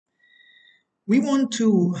We want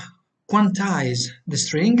to quantize the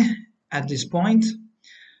string at this point.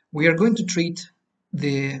 We are going to treat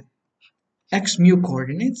the x mu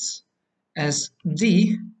coordinates as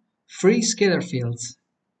d free scalar fields,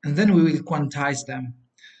 and then we will quantize them.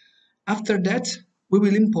 After that, we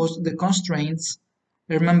will impose the constraints.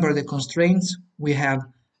 Remember the constraints, we have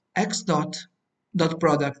x dot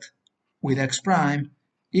product with x prime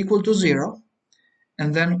equal to 0,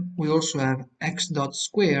 and then we also have x dot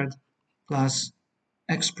squared plus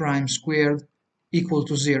x prime squared equal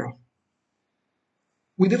to 0.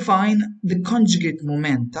 We define the conjugate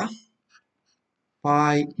momenta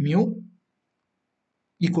pi mu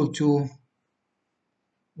equal to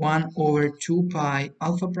 1 over 2 pi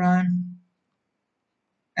alpha prime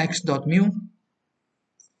x dot mu,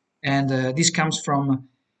 and this comes from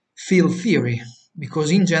field theory,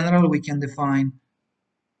 because in general we can define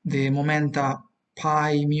the momenta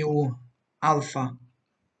pi mu alpha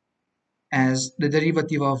as the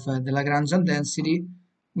derivative of the Lagrangian density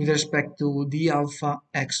with respect to d alpha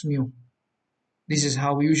x mu. This is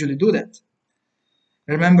how we usually do that.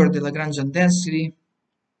 Remember the Lagrangian density,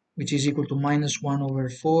 which is equal to minus 1 over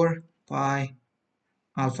 4 pi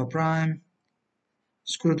alpha prime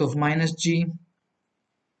square root of minus g.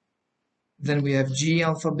 Then we have g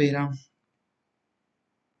alpha beta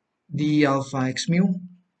d alpha x mu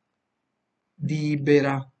d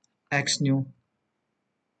beta x nu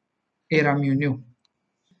eta mu nu.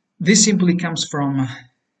 This simply comes from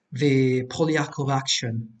the Polyakov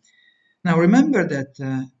action. Now remember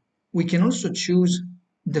that we can also choose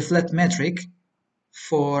the flat metric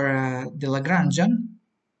for the Lagrangian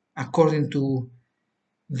according to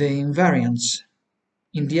the invariance.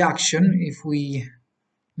 In the action, if we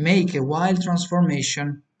make a Weyl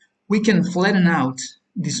transformation, we can flatten out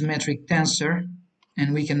this metric tensor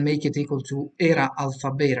and we can make it equal to eta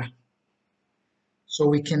alpha beta. So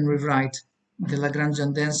we can rewrite the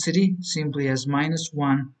Lagrangian density simply as minus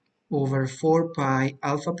 1 over 4 pi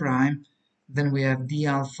alpha prime. Then we have d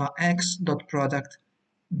alpha x dot product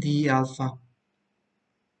d alpha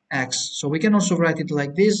x. So we can also write it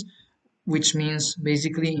like this, which means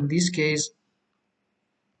basically in this case,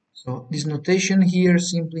 so this notation here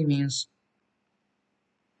simply means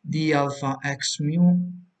d alpha x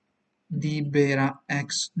mu d beta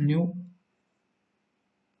x nu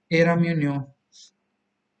eta mu nu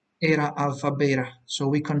eta alpha beta. So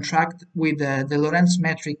we contract with the Lorentz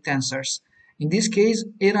metric tensors. In this case,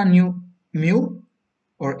 eta nu mu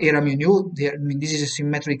or eta mu nu, this is a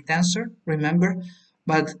symmetric tensor, remember,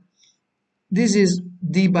 but this is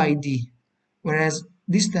d by d, whereas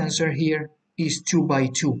this tensor here is 2 by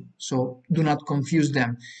 2, so do not confuse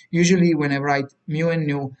them. Usually when I write mu and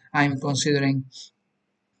nu, I'm considering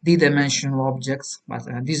d-dimensional objects, but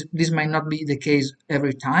this might not be the case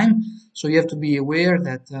every time, so you have to be aware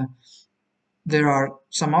that there are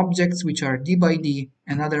some objects which are d by d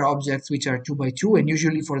and other objects which are 2 by 2, and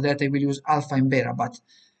usually for that I will use alpha and beta, but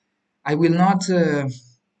I will not,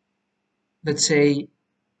 let's say,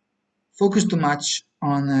 focus too much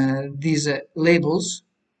on these labels.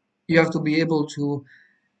 You have to be able to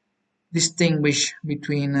distinguish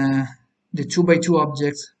between the 2 by 2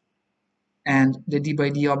 objects and the d by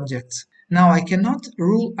d objects. Now I cannot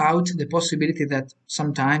rule out the possibility that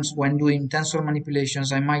sometimes when doing tensor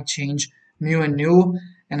manipulations I might change mu and nu,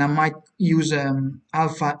 and I might use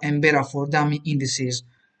alpha and beta for dummy indices.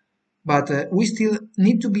 But we still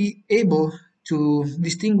need to be able to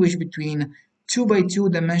distinguish between 2 by 2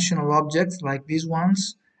 dimensional objects like these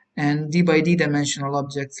ones and d by d dimensional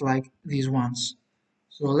objects like these ones.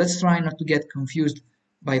 So let's try not to get confused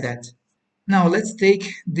by that. Now let's take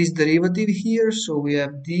this derivative here. So we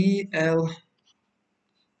have dl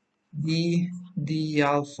d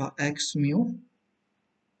alpha x mu.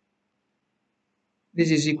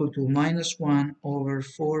 This is equal to minus 1 over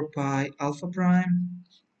 4 pi alpha prime.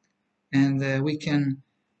 And we can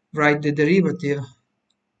write the derivative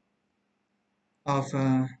of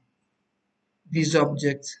this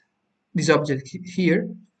object here.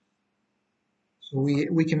 So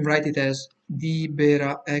we can write it as d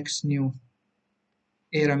beta x nu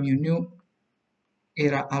eta mu nu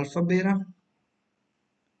eta alpha beta.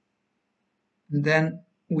 And then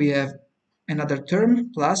we have another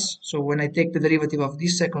term plus, so when I take the derivative of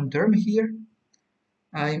this second term here,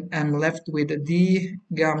 I am left with d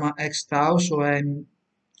gamma x tau, so I'm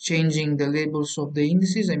changing the labels of the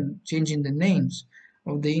indices, I'm changing the names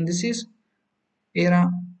of the indices,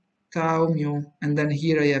 eta tau mu, and then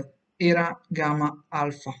here I have eta gamma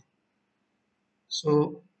alpha.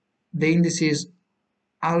 So the indices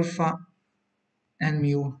alpha and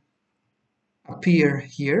mu appear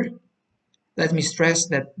here. Let me stress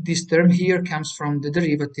that this term here comes from the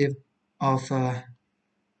derivative of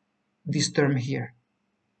this term here.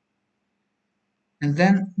 And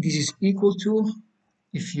then this is equal to,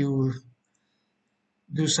 if you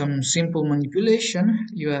do some simple manipulation,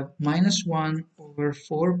 you have minus 1 over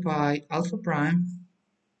 4 pi alpha prime,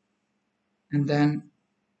 and then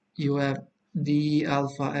you have d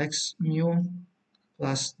alpha x mu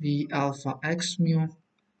plus d alpha x mu.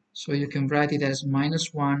 So you can write it as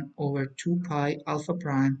minus 1 over 2 pi alpha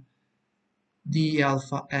prime d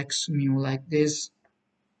alpha x mu like this,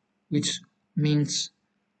 which means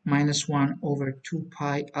minus 1 over 2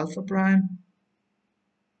 pi alpha prime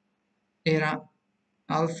era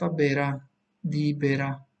alpha beta d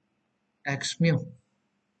beta x mu.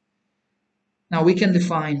 Now we can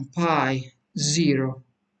define pi 0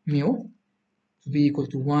 mu to be equal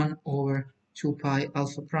to 1 over 2 pi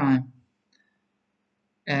alpha prime.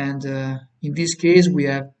 And in this case we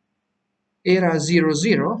have era 0,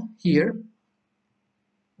 0 here.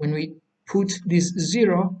 When we put this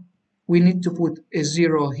 0, we need to put a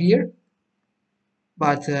 0 here,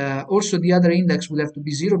 but also the other index will have to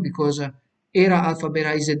be 0 because era alpha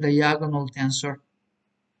beta is a diagonal tensor,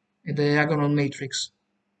 a diagonal matrix.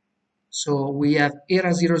 So we have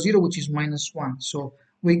era 0, 0, which is minus 1. So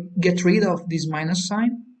we get rid of this minus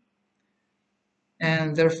sign,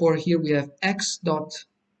 and therefore here we have x dot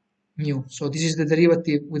mu. So this is the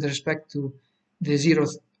derivative with respect to the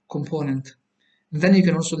 0th component. And then you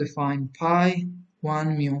can also define pi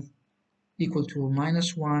 1 mu equal to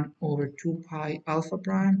minus 1 over 2 pi alpha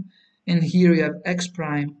prime, and here you have x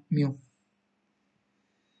prime mu.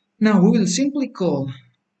 Now we will simply call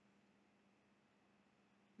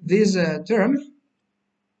this term,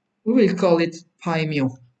 we will call it pi mu,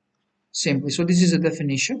 simply. So this is a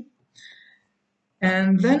definition.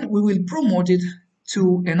 And then we will promote it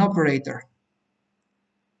to an operator.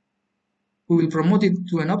 We will promote it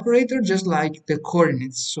to an operator just like the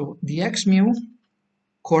coordinates. So the x mu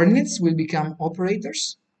coordinates will become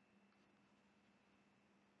operators,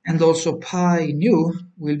 and also pi nu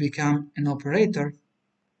will become an operator.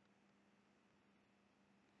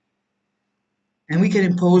 And we can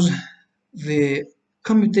impose the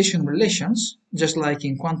commutation relations just like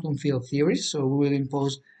in quantum field theory. So we will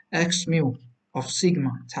impose x mu of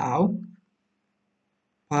sigma tau,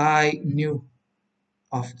 pi nu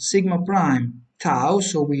of sigma prime tau.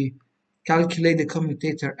 So we calculate the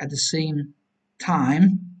commutator at the same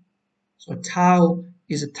time. So tau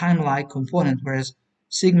is a time-like component, whereas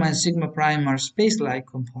sigma and sigma prime are space-like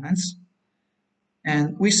components.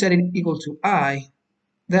 And we set it equal to I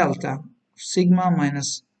delta of sigma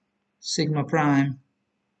minus sigma prime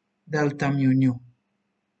delta mu nu.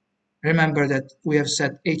 Remember that we have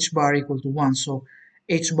set h bar equal to 1, so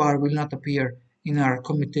h bar will not appear in our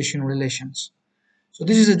commutation relations. So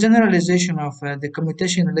this is a generalization of the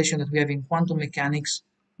commutation relation that we have in quantum mechanics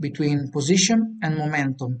between position and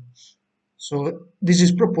momentum. So this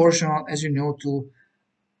is proportional, as you know, to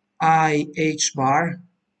I h bar,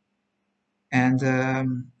 and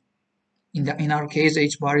in our case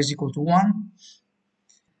h bar is equal to 1.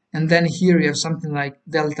 And then here you have something like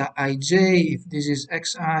delta ij if this is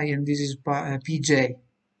xi and this is pj.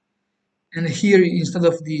 And here, instead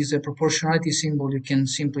of this proportionality symbol, you can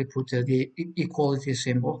simply put the equality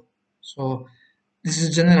symbol. So this is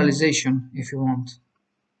a generalization, if you want,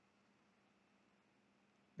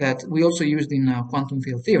 that we also used in quantum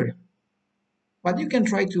field theory. But you can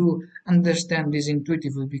try to understand this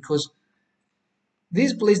intuitively, because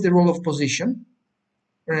this plays the role of position,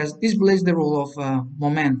 whereas this plays the role of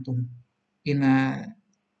momentum in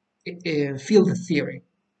field theory.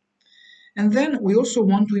 And then we also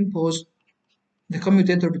want to impose the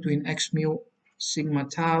commutator between x mu sigma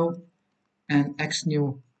tau and x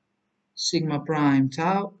nu sigma prime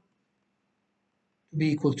tau to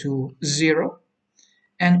be equal to 0,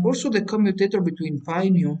 and also the commutator between pi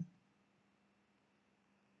nu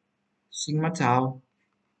sigma tau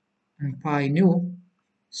and pi nu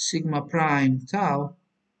sigma prime tau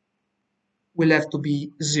will have to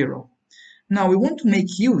be 0. Now we want to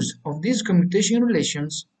make use of these commutation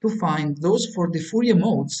relations to find those for the Fourier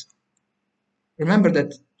modes. Remember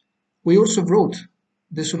that we also wrote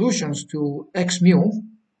the solutions to x mu.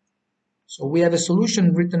 So we have a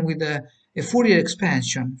solution written with a Fourier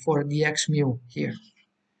expansion for the x mu here.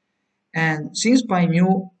 And since pi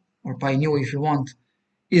mu, or pi nu if you want,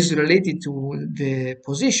 is related to the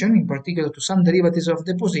position, in particular to some derivatives of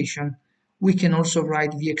the position, we can also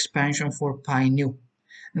write the expansion for pi nu.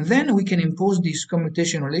 And then we can impose these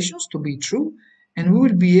commutation relations to be true, and we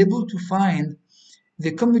will be able to find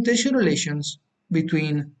the commutation relations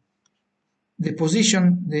between the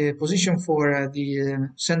position for the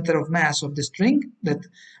center of mass of the string, that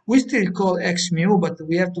we still call x mu, but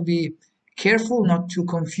we have to be careful not to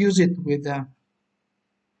confuse it with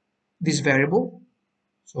this variable.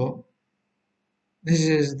 So this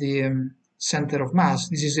is the center of mass.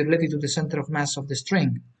 This is related to the center of mass of the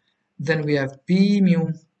string. Then we have p mu.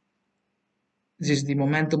 This is the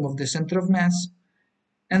momentum of the center of mass.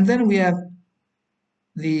 And then we have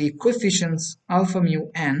the coefficients alpha mu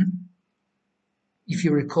n. If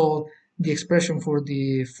you recall the expression for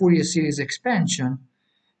the Fourier series expansion.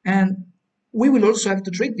 And we will also have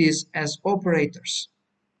to treat these as operators.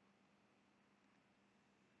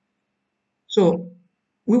 So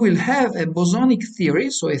we will have a bosonic theory,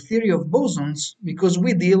 so a theory of bosons, because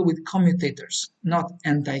we deal with commutators, not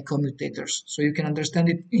anti-commutators. So you can understand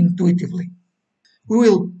it intuitively. We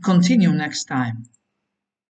will continue next time.